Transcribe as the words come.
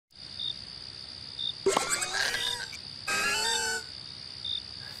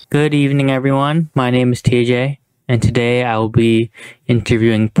Good evening, everyone. My name is TJ, and today I will be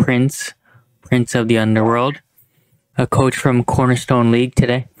interviewing Prince of the Underworld, a coach from Cornerstone League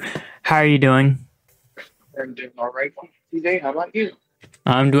today. How are you doing? I'm doing all right, TJ. How about you?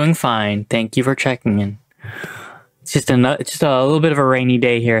 I'm doing fine. Thank you for checking in. It's just a little bit of a rainy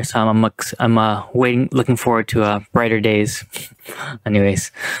day here, so looking forward to brighter days.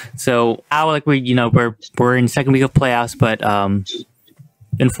 Anyways, so we're in second week of playoffs, but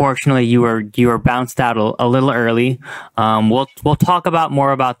unfortunately, you were bounced out a little early. We'll talk about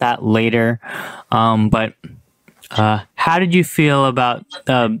more about that later. But how did you feel about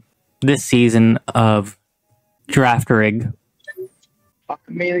this season of Draftarig?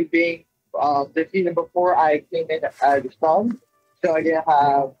 Mainly being the season before I came in as a sub, so I didn't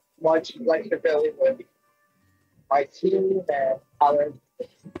have much flexibility with my team and how it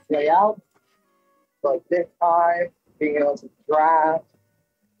play out. But this time, being able to draft,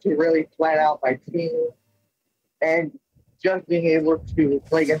 to really plan out my team, and just being able to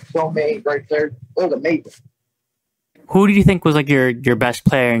play against so many great players, it was amazing. Who do you think was like your best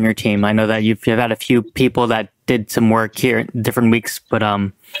player in your team? I know that you've had a few people that did some work here in different weeks, but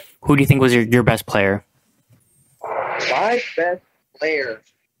who do you think was your best player? My best player,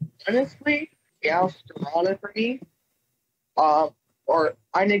 honestly, Strada for me. Or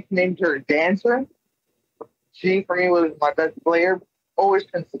I nicknamed her Dancer. She for me was my best player, always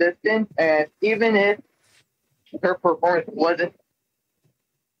consistent, and even if her performance wasn't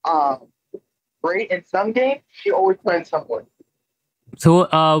great in some games, she always put in some work.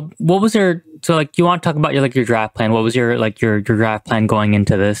 So, what was your you want to talk about your draft plan? What was your draft plan going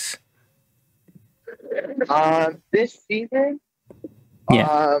into this? This season,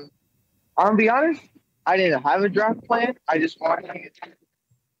 Yeah. I'm gonna be honest, I didn't have a draft plan. I just wanted to get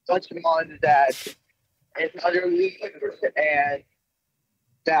such mods that in other leagues and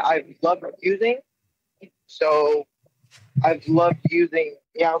that I've loved using. So I've loved using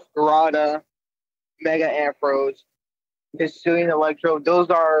Meowscarada, Mega Ampharos, Hisuian Electro. Those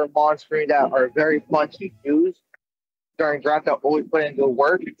are mods for me that are very fun to use during draft that always put into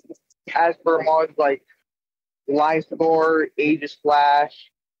work. As for mods like Live Score, Aegis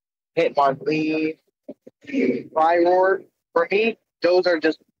Flash, Hitmonlee, Fire, for me, those are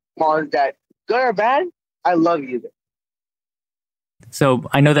just mods that, good or bad, I love using. So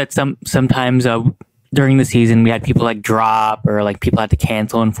I know that sometimes during the season we had people like drop or like people had to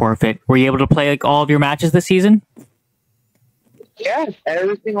cancel and forfeit. Were you able to play like all of your matches this season? Yeah,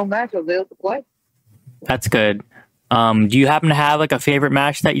 every single match I was able to play. That's good. Do you happen to have like a favorite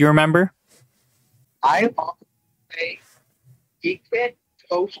match that you remember? I want to say Geekfit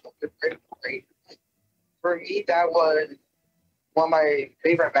Toast of the Great. For me, that was one of my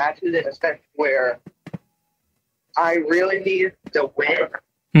favorite matches in a sense where I really needed to win.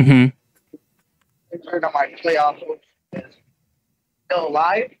 Mm-hmm. In terms of my playoff hopes is still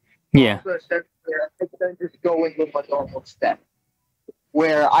alive. Yeah. Also a sense where I couldn't just go in with my normal step.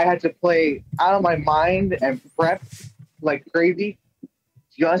 Where I had to play out of my mind and prep like crazy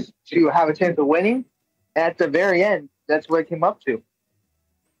just to have a chance of winning. And at the very end, that's what it came up to.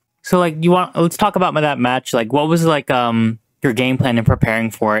 So let's talk about that match. Like, what was your game plan in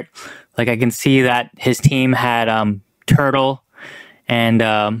preparing for it? Like, I can see that his team had Turtle and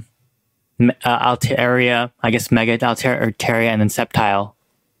Altaria, I guess Mega Altaria, and then Sceptile.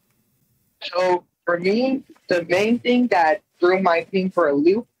 So for me, the main thing that threw my team for a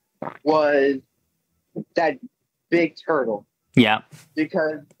loop was that big turtle. Yeah.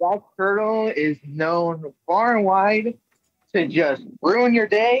 Because that turtle is known far and wide to just ruin your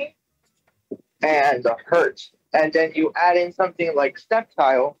day and hurt. And then you add in something like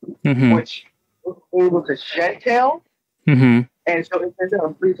Sceptile, mm-hmm. which is able to shed tail. Mm-hmm. And so if there's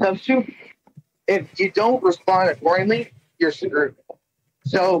a free substitute, if you don't respond accordingly, you're screwed.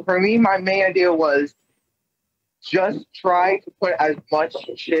 So for me, my main idea was just try to put as much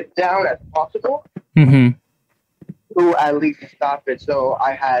shit down as possible mm-hmm. to at least stop it. So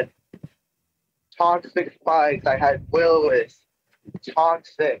I had Toxic Spikes, I had Willis,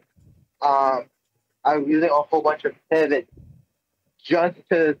 Toxic. I was using a whole bunch of pivots just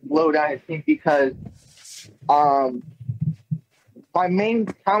to slow down his team because my main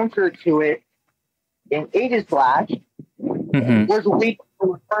counter to it in Aegis Flash mm-hmm. was weak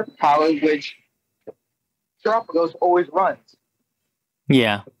to the first power, which Dropagos always runs.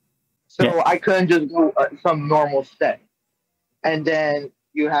 Yeah. So yeah. I couldn't just go some normal set. And then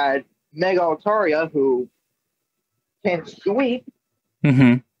you had Mega Altaria, who can sweep.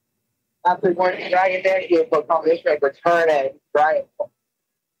 Mm-hmm. After going to Dragon Dance with a combination of Return and Dragon.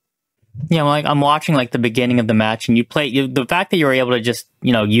 Yeah, well, like I'm watching like the beginning of the match, and the fact that you were able to just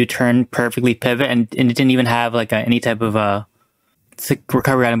U-turn perfectly pivot, and it didn't even have like any type of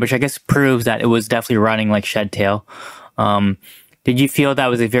recovery item, which I guess proves that it was definitely running like Shed Tail. Did you feel that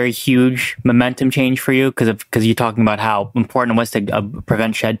was a very huge momentum change for you because you're talking about how important it was to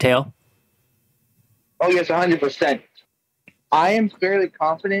prevent Shed Tail? Oh yes, 100%. I am fairly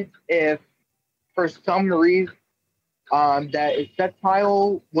confident if for some reason that if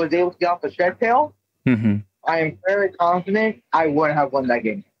Sceptile was able to get off the Shed Tail, I am very confident I wouldn't have won that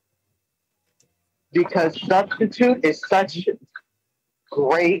game. Because Substitute is such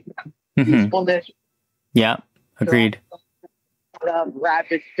great usefulness. Yeah, agreed.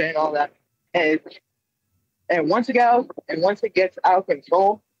 Rapid spin, all that. And once it gets out of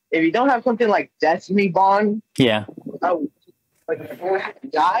control, if you don't have something like Destiny Bond, like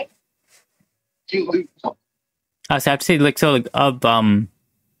die, you lose. I have to say,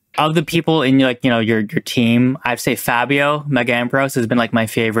 of the people in your team, I'd say Fabio Mega Ambrose has been like my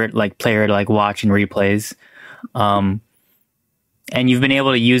favorite player to watch and replays. And you've been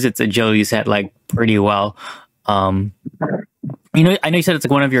able to use its agility set pretty well. I know you said it's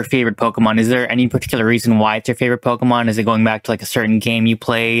one of your favorite Pokemon. Is there any particular reason why it's your favorite Pokemon? Is it going back to a certain game you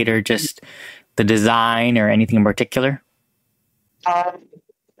played, or just the design, or anything in particular?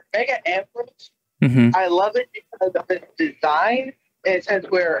 Mega Ambrose. I love it because of its design in a sense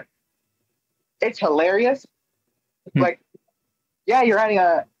where it's hilarious. You're adding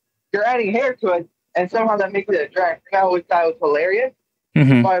hair to it, and somehow that makes it a dragon. I always thought it was hilarious.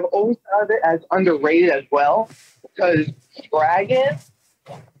 But I've always thought of it as underrated as well, because Dragon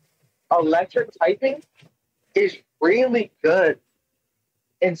electric typing is really good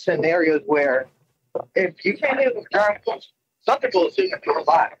in scenarios where if you can't hit with Dragon Pulse, something will assume that you're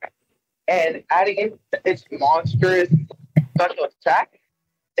alive. And adding in its monstrous special attack,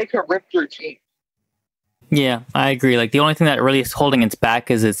 it could rip through teams. Yeah, I agree. The only thing that really is holding its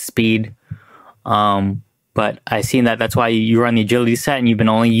back is its speed. But I've seen that's why you run the agility set, and you've been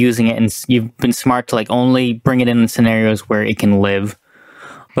only using it, and you've been smart to only bring it in scenarios where it can live.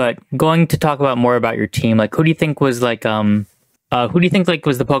 But going to talk more about your team, who do you think was was the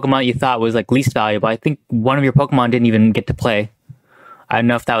Pokemon you thought was least valuable? I think one of your Pokemon didn't even get to play. I don't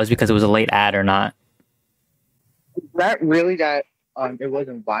know if that was because it was a late ad or not. Not really that it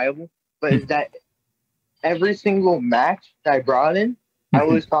wasn't viable, but is that every single match that I brought in, I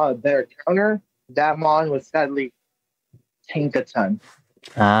always thought a better counter. That mon was sadly Tinkaton.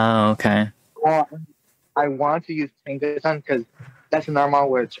 Oh, okay. I want to use Tinkaton because that's another mon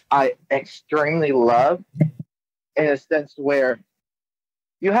which I extremely love, in a sense where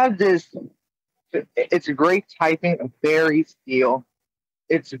you have this. It's a great typing of Berry Steel.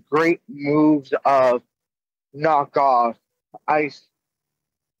 It's great moves of Knock Off, Ice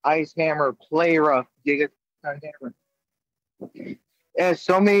Hammer, Play Rough, Giga Hammer. It has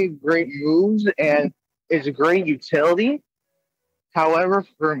so many great moves and it's a great utility. However,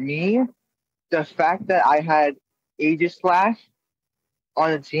 for me, the fact that I had Aegislash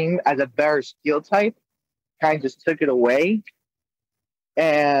on the team as a better steel type kind of just took it away.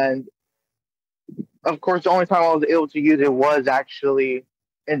 And of course, the only time I was able to use it was actually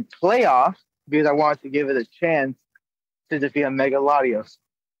in playoffs because I wanted to give it a chance to defeat a Mega Latios.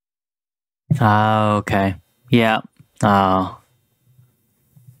 Oh, okay. Yeah. Oh,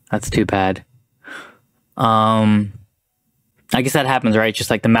 that's too bad. I guess that happens, right? Just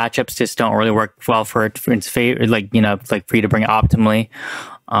the matchups just don't really work well for its favor, for you to bring it optimally.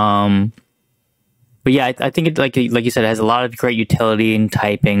 But yeah, I think it like you said, it has a lot of great utility in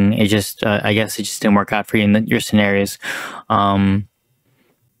typing. It just, I guess, it just didn't work out for you in your scenarios.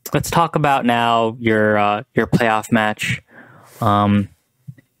 Let's talk about now your playoff match. It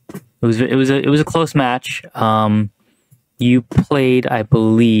was a close match. You played, I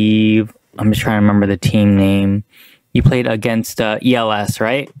believe, I'm just trying to remember the team name. You played against ELS,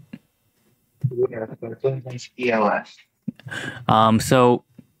 right? Yeah, against ELS. So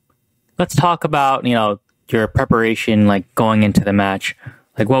let's talk about your preparation, going into the match.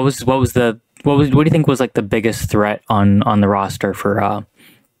 What do you think was the biggest threat on the roster for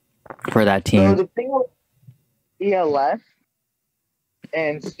that team? So the thing with ELS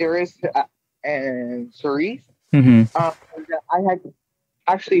and Cerise, I had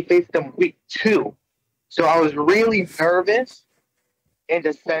actually faced them week 2. So I was really nervous in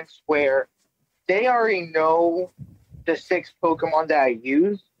the sense where they already know the 6 Pokemon that I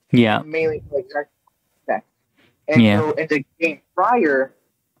use. Yeah. Mainly that. And so in the game prior,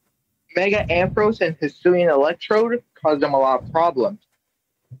 Mega Ampharos and Hisuian Electrode caused them a lot of problems.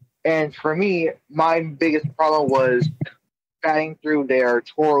 And for me, my biggest problem was batting through their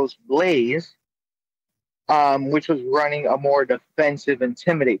Tauros Blaze, which was running a more defensive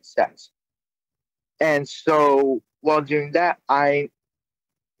Intimidate set. And so while doing that, the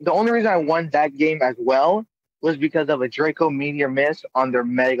only reason I won that game as well was because of a Draco Meteor miss on their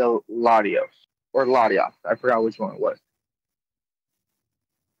Mega Latios. Or Latios. I forgot which one it was.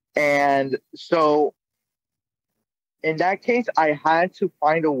 And so in that case, I had to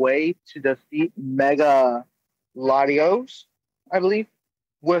find a way to defeat Mega Latios, I believe,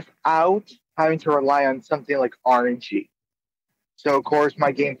 without having to rely on something like RNG. So, of course,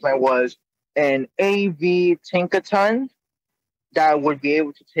 my game plan was an AV Tinkaton that would be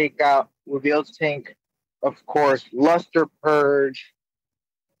able to tank, of course, Luster Purge,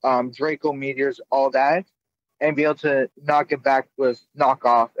 Draco Meteors, all that, and be able to knock it back with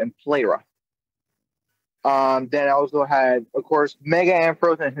Knockoff and Play Rough. Then I also had, of course, Mega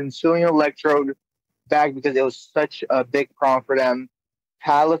Ampharos and Hisuian Electrode back because it was such a big problem for them.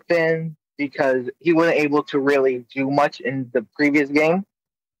 Palafin, because he wasn't able to really do much in the previous game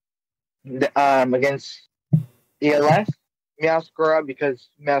against ELS. Meowscura, because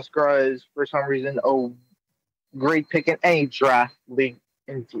Meowscura is, for some reason, a great pick in any draft league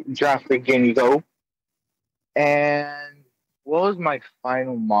game you go. And what was my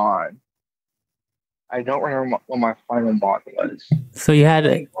final mod? I don't remember what my final mod was. So you had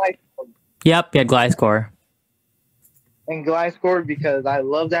you had Gliscor. And Gliscor because I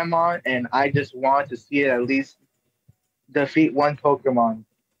love that mod and I just want to see it at least defeat one Pokemon.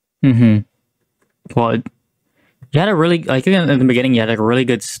 Well, you had a really, like, in the beginning, you had a really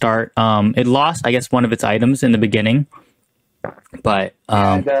good start. It lost, I guess, one of its items in the beginning. But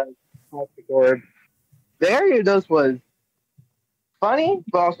the area of those was funny,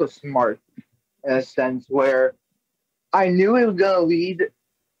 but also smart in a sense where I knew it was going to lead.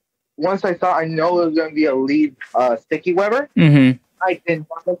 Once I know it was going to be a lead Sticky Weber. I did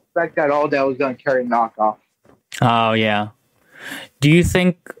not expect at all that I was going to carry Knockoff. Oh, yeah. Do you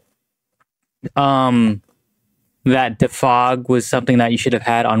think that Defog was something that you should have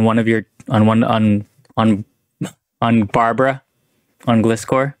had on one of your on Barbara, on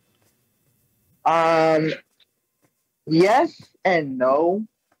Gliscor? Yes and no.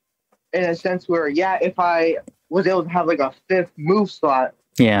 In a sense where, yeah, if I was able to have like a 5th move slot,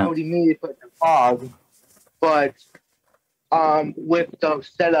 I would immediately put Defog. But with the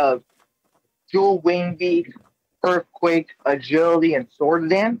set of dual Wing Beat, Earthquake, Agility, and Sword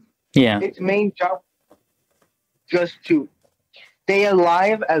Dance, its main job just to stay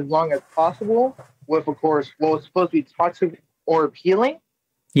alive as long as possible with, of course, what was supposed to be toxic or appealing.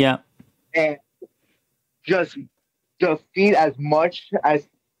 And just defeat as much as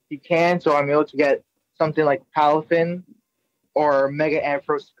he can, so I'm able to get something like Palafin or Mega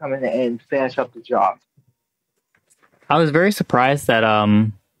Ampharos to come in and finish up the job. I was very surprised that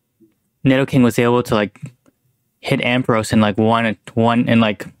Nidoking was able to like hit Ampharos in like one in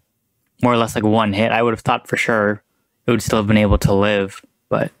like more or less like one hit. I would have thought for sure it would still have been able to live,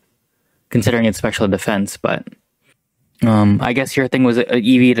 but considering its special defense. But I guess your thing was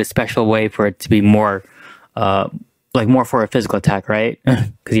EV'd a special way for it to be more like more for a physical attack, right?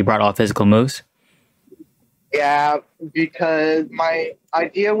 Because you brought all physical moves. Yeah, because my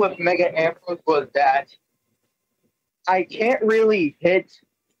idea with Mega Ampharos was that I can't really hit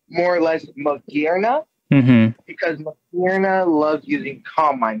more or less Magearna because Magearna loves using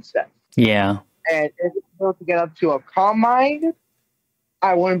Calm Mind sets. And if it's able to get up to a Calm Mind,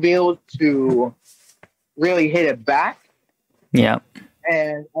 I wouldn't be able to really hit it back.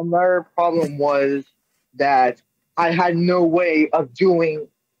 And another problem was that I had no way of doing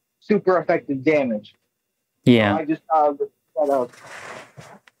super effective damage. So I just the set of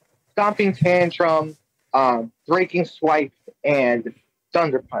Stomping Tantrum, Breaking Swipe, and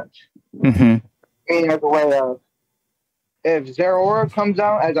Thunder Punch. And as a way of, if Zeraora comes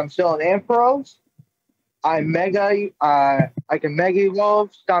out as I'm still in Ampharos, I can Mega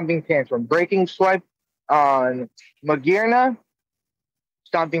Evolve, Stomping Tantrum, Breaking Swipe on Magearna,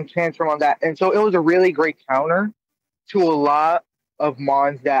 Stomping Tantrum on that. And so it was a really great counter to a lot of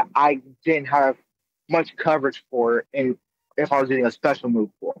mons that I didn't have much coverage for, and if I was doing a special move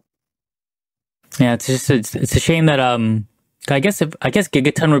for. Yeah, it's a shame that I guess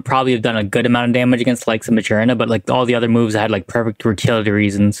Gigaton would probably have done a good amount of damage against like some Magearna, but like all the other moves had like perfect utility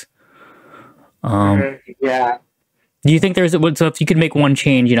reasons. Do you think so if you could make one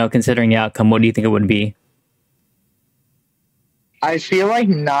change, you know, considering the outcome, what do you think it would be? I feel like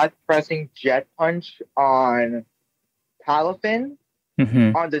not pressing Jet Punch on Palafin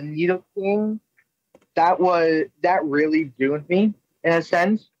on the Nidoking, that really doomed me in a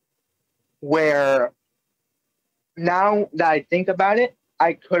sense where now that I think about it,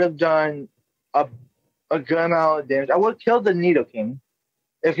 I could have done a good amount of damage. I would have killed the Nidoking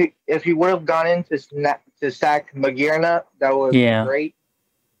if he would have gone in to sack Magirna. That would be Yeah. great.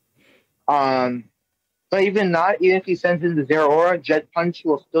 But even if he sends in the Zero Aura, Jet Punch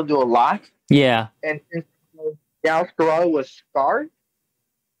will still do a lot. Yeah. And since Gauskara was scarred,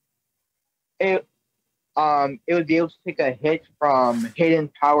 it would be able to take a hit from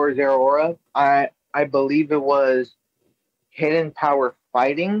Hidden Power Zero Aura. I believe it was Hidden Power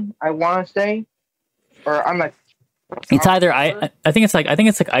Fighting, I want to say. Or I'm not. It's either I think it's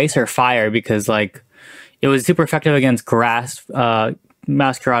like ice or fire, because like it was super effective against grass,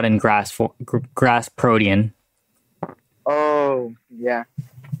 Masquerade and grass Protean. Oh yeah,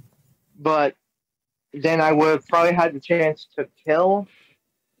 but then I would have probably had the chance to kill.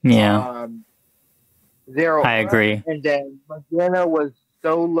 Yeah, Zero. I agree. And then Magirna was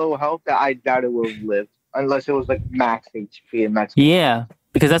so low health that I doubt it would have lived unless it was like max HP and max. Yeah,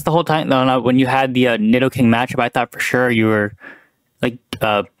 because that's the whole time. No, when you had the Nidoking matchup, I thought for sure you were like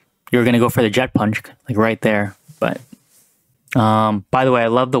you were gonna go for the Jet Punch, like right there. But by the way, I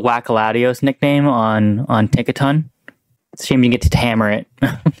love the Wackaladios nickname on Tinkaton. It's a shame you get to hammer it.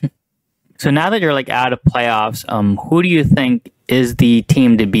 So now that you're like out of playoffs, who do you think is the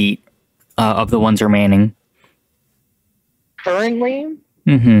team to beat of the ones remaining? Currently,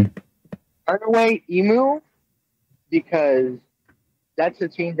 Runaway Emu, because that's a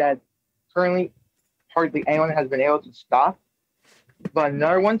team that currently hardly anyone has been able to stop. But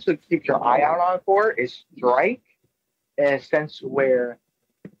another one to keep your eye out on for is Strike, in a sense where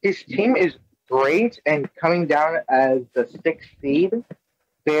his team is great and coming down as the 6th seed,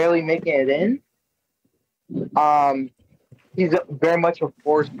 barely making it in. He's very much a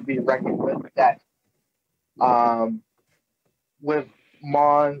force to be reckoned with. That with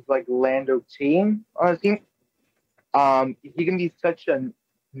Mon's like Lando team on his team, he can be such a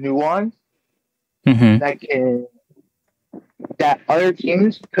nuance that other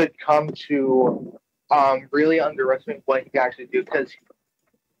teams could come to really underestimate what he can actually do, because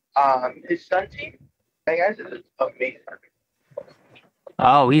his Sun team, I guess, is amazing.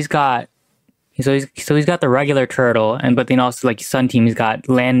 Oh, he's got the regular turtle, but then also like Sun team, he's got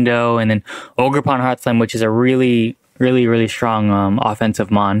Lando and then Ogerpon Heartslime, which is a really, really, really strong offensive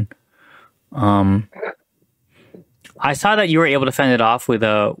mon. I saw that you were able to fend it off with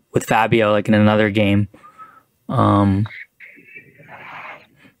Fabio like in another game. And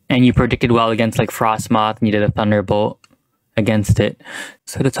you predicted well against like Frostmoth, and you did a Thunderbolt against it.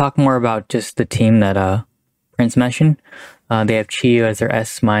 So to talk more about just the team that Prince mentioned, they have Chio as their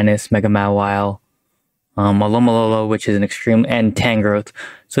S-, Mega Mawile, Alomalolo, which is an extreme, and Tangrowth.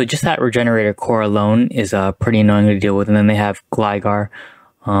 So just that Regenerator core alone is pretty annoying to deal with. And then they have Gligar,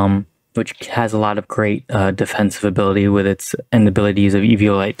 which has a lot of great defensive ability with its and the abilities of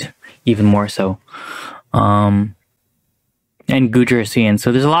Eviolite, even more so. And Gujarasian.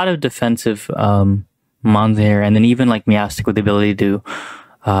 So there's a lot of defensive mons here, and then even like Meowstic with the ability to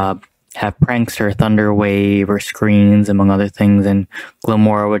have Prankster, Thunder Wave, or Screens, among other things, and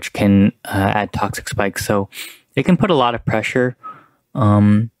Glimmora, which can add Toxic Spikes. So it can put a lot of pressure,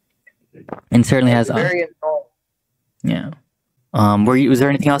 and certainly has. Very yeah. Was there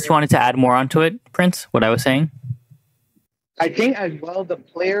anything else you wanted to add more onto it, Prince? What I was saying? I think as well the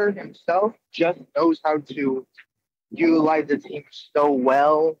player himself just knows how to utilize the team so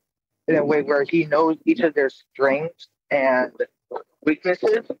well in a way where he knows each of their strengths and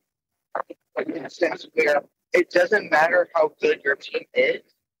weaknesses, in a sense where it doesn't matter how good your team is.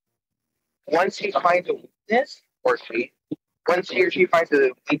 Once he finds a weakness, once he or she finds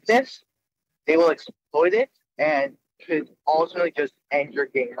a weakness, they will exploit it and could ultimately just end your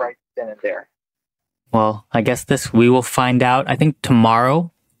game right then and there. Well, I guess we will find out, I think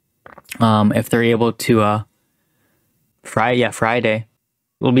tomorrow, if they're able to Friday.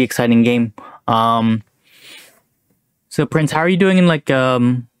 It'll be an exciting game. So Prince, how are you doing in like I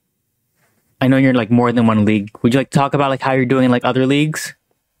know you're in like more than one league. Would you like to talk about like how you're doing in like other leagues?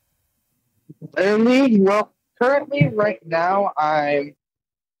 Other league? Well, currently right now I'm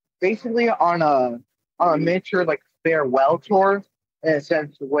basically on a miniature like farewell tour, in a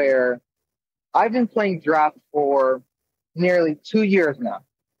sense where I've been playing draft for nearly 2 years now.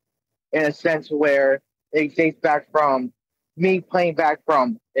 In a sense where it dates back from me playing back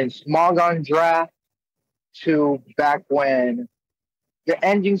from in Smogon draft to back when the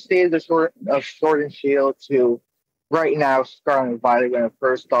ending stage of Sword and Shield to right now Scarlet and Violet when it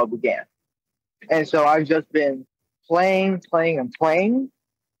first all began. And so I've just been playing.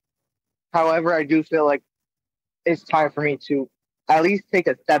 However, I do feel like it's time for me to at least take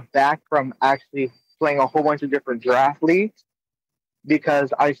a step back from actually playing a whole bunch of different draft leagues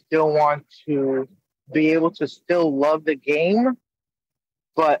because I still want to be able to still love the game,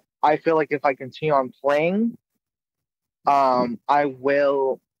 but I feel like if I continue on playing, I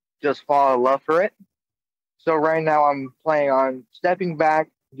will just fall in love for it. So right now I'm planning on stepping back,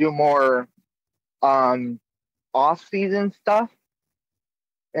 do more off season stuff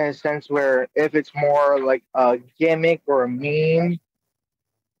in a sense where if it's more like a gimmick or a meme,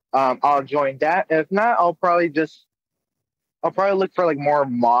 I'll join that. If not, I'll probably look for like more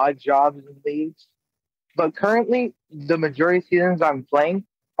mod jobs and leagues. But currently, the majority of seasons I'm playing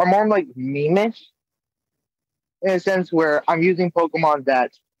are more like meme-ish in a sense where I'm using Pokemon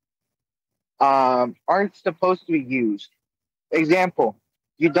that aren't supposed to be used. Example,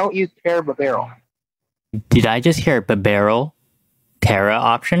 you don't use Barrel. Did I just hear a barrel Terra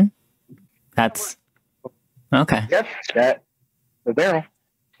option? That's okay. Yep, that Barrel.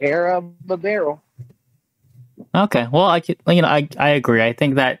 Barrel. Okay. Well, I agree. I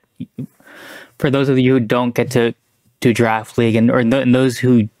think that for those of you who don't get to do draft league and those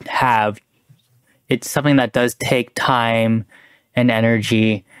who have, it's something that does take time and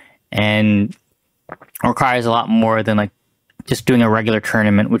energy and requires a lot more than like just doing a regular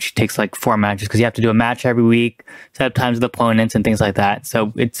tournament, which takes like 4 matches because you have to do a match every week, set up times with opponents and things like that.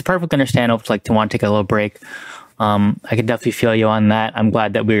 So it's perfectly understandable to want to take a little break. I could definitely feel you on that. I'm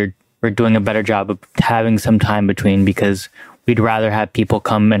glad that we're doing a better job of having some time between because we'd rather have people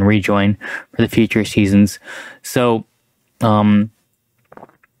come and rejoin for the future seasons. So, so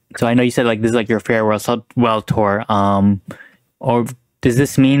I know you said like this is like your farewell tour. Or does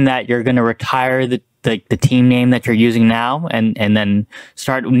this mean that you're going to retire the team name that you're using now and then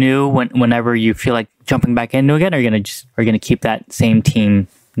start new whenever you feel like jumping back into again? Or are you gonna keep that same team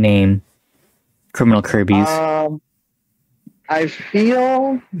name, Criminal Kirbies? I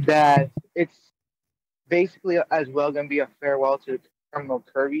feel that it's basically as well going to be a farewell to Criminal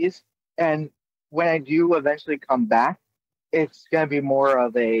Kirby's. And when I do eventually come back, it's going to be more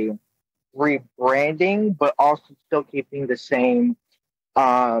of a rebranding, but also still keeping the same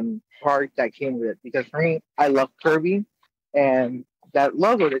part that came with it. Because for me, I love Kirby, and that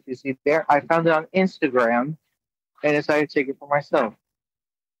logo that you see there, I found it on Instagram and decided to take it for myself.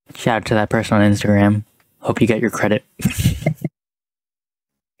 Shout out to that person on Instagram. Hope you get your credit.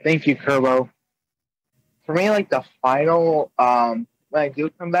 Thank you, Kirbo. For me, like the final, when I do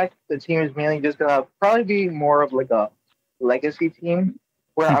come back, the team is mainly just gonna probably be more of like a legacy team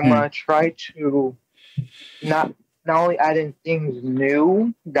where I'm gonna try to not only add in things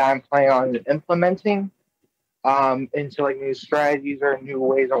new that I'm planning on implementing into like new strategies or new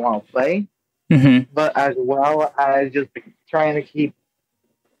ways I want to play, but as well as just trying to keep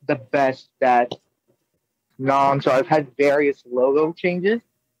the best that so I've had various logo changes.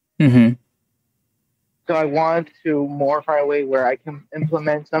 So I wanted to more find a way where I can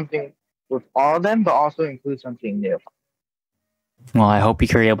implement something with all of them, but also include something new. Well, I hope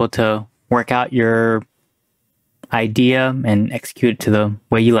you're able to work out your idea and execute it to the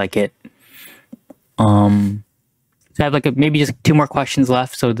way you like it. So I have like maybe just 2 more questions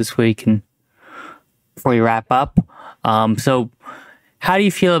left, so this way before we wrap up. So how do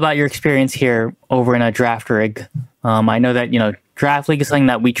you feel about your experience here over in a Draftarig? I know that Draft League is something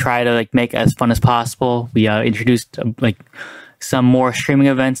that we try to like make as fun as possible. We introduced like some more streaming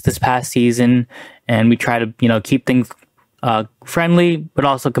events this past season, and we try to keep things friendly but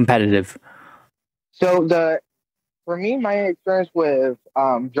also competitive. So for me, my experience with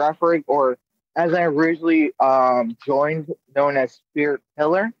Draftarig, or as I originally joined, known as Spirit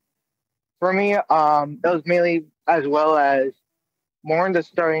Pillar, for me, that was mainly as well as more in the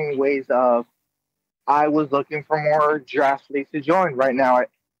starting ways of I was looking for more draft leagues to join. Right now,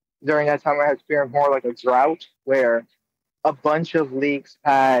 during that time, I had experienced more like a drought where a bunch of leagues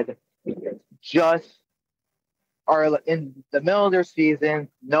had just are in the middle of their season.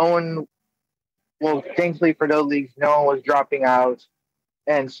 No one, well, thankfully for those leagues, no one was dropping out.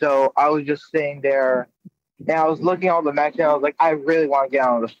 And so I was just sitting there and I was looking at all the matches and I was like, I really want to get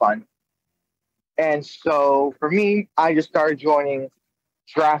on the fun. And so for me, I just started joining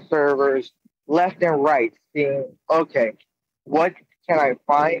draft servers left and right, seeing, okay, what can I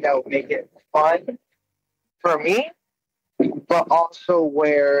find that will make it fun for me, but also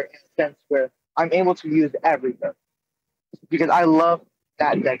where, in a sense, where I'm able to use everything. Because I love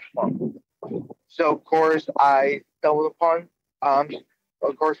that deck form. So, of course, I stumbled upon,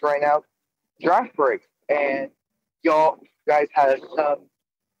 of course, right now, Draftarig. And you guys had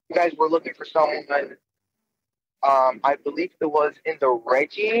you guys were looking for someone, I believe it was in the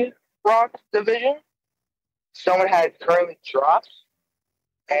Reggie Rock division. Someone had currently dropped,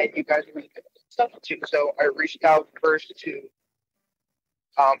 and you guys were substitute. So I reached out first to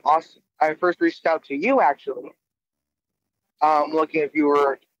Austin. I first reached out to you actually, looking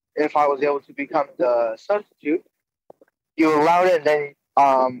if I was able to become the substitute. You allowed it, and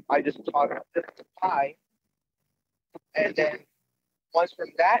then I just talked to Pi, and then once from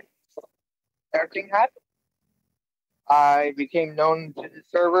that, everything happened. I became known to the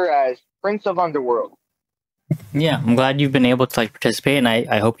server as Prince of Underworld. Yeah, I'm glad you've been able to participate, and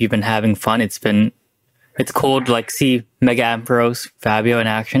I hope you've been having fun. It's cool to see Mega Ampharos Fabio in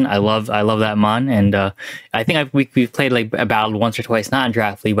action. I love that mon, and I think we've played a battle once or twice, not in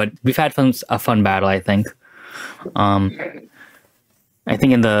Draft League, but we've had a fun battle. I think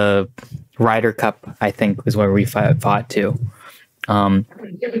in the Ryder Cup, I think was where we fought too.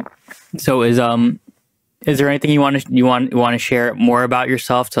 So is there anything you want to share more about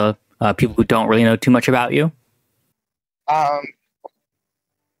yourself to people who don't really know too much about you?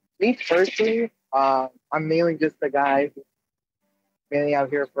 Me personally, I'm mainly just a guy who's mainly out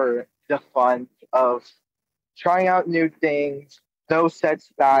here for the fun of trying out new things, no set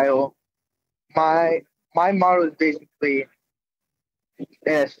style. My motto is basically,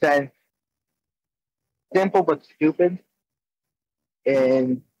 in a sense, simple but stupid.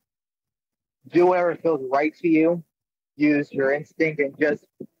 And do whatever feels right to you. Use your instinct and just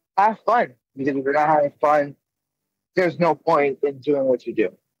have fun. Because if you're not having fun, there's no point in doing what you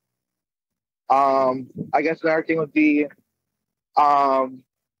do. I guess another thing would be, come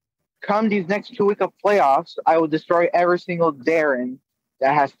these next 2 weeks of playoffs, I will destroy every single Darren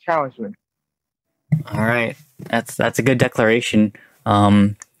that has challenged me. All right, that's a good declaration.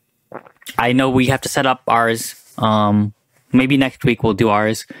 I know we have to set up ours. Maybe next week we'll do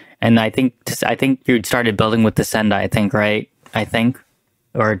ours. And I think you started building with the Senda. I think, right?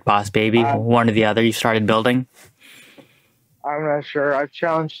 Or Boss Baby, one or the other. You started building. I'm not sure. I've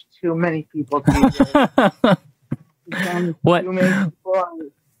challenged too many people. What? Too many people.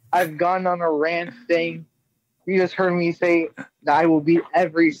 I've gone on a rant saying, you just heard me say that I will beat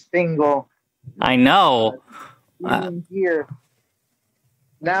every single. I know. Here.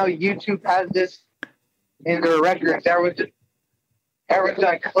 Now YouTube has this in their records. Everyone's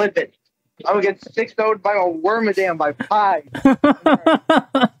gonna clip it. I'm gonna get 6-0'd by a Wormadam by Pi.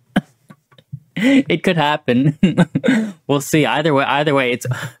 It could happen. We'll see. Either way, it's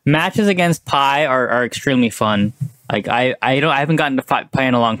matches against Pi are extremely fun. I haven't gotten to fight Pi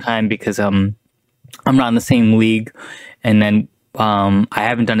in a long time because I'm not in the same league, and then I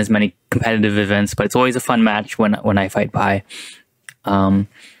haven't done as many competitive events. But it's always a fun match when I fight Pi. So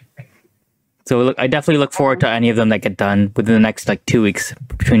I definitely look forward to any of them that get done within the next 2 weeks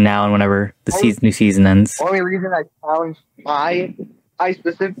between now and whenever the new season ends. The only reason I challenged Pi, I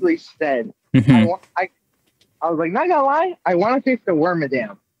specifically said, Mm-hmm. I was like, not gonna lie, I want to face the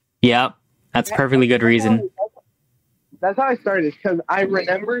Wormadam. Yep, that's a perfectly good reason. That's how I started, because I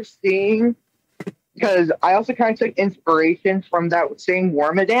remember seeing, because I also kind of took inspiration from that same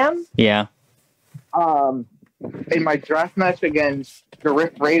Wormadam. Yeah. In my draft match against the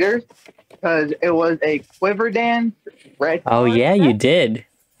Rift Raiders, because it was a Quiver Dance red. Oh yeah, you did.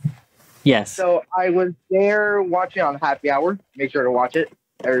 Yes. So I was there watching on Happy Hour. Make sure to watch it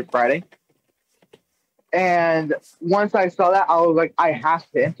every Friday. And once I saw that, I was like, I have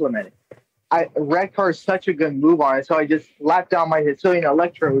to implement it. Red card is such a good move on it, so I just slapped down my Sicilian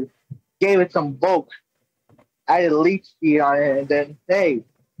Electrode, gave it some bulk, added leech speed on it, and then, hey,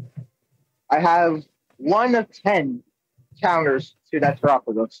 I have 1 of 10 counters to that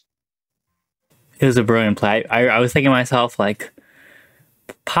Terapagos. It was a brilliant play. I was thinking to myself,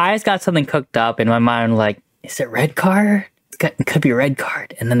 Pi's got something cooked up in my mind, is it red card? It could be a red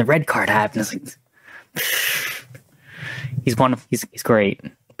card. And then the red card happened. He's great.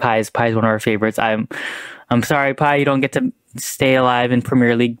 Pi's one of our favorites. I'm sorry, Pi, you don't get to stay alive in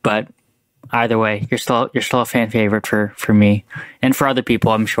Premier League, but either way, you're still a fan favorite for me and for other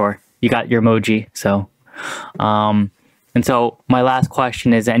people, I'm sure. You got your emoji, so and so my last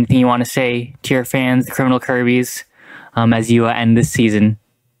question is, anything you want to say to your fans, the Criminal Kirbies, as you end this season?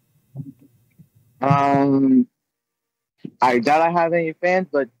 I doubt I have any fans,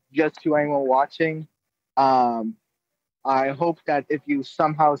 but just to anyone watching, I hope that if you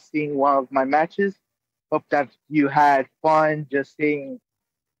somehow seen one of my matches, hope that you had fun just seeing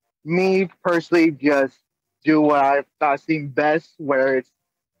me personally just do what I thought seemed best, whether it's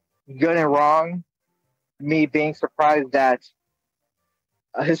good and wrong. Me being surprised that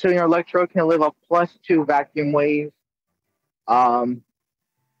a Hisuian Electro can live a +2 vacuum wave,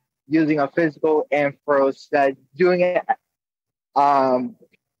 using a physical Ampharos, that doing it,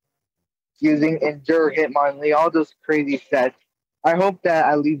 using Endure, Hitmonlee, all those crazy sets. I hope that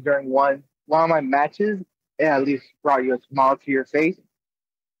at least during one one of my matches, it at least brought you a smile to your face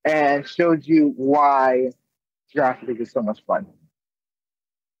and showed you why Draftarig is so much fun.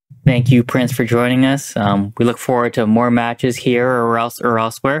 Thank you, Prince, for joining us. We look forward to more matches here or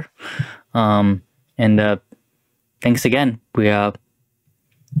elsewhere. And thanks again. We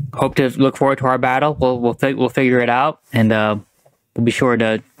hope to look forward to our battle. We'll figure it out, and we'll be sure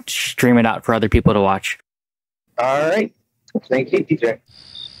to stream it out for other people to watch. All right. Thank you, DJ.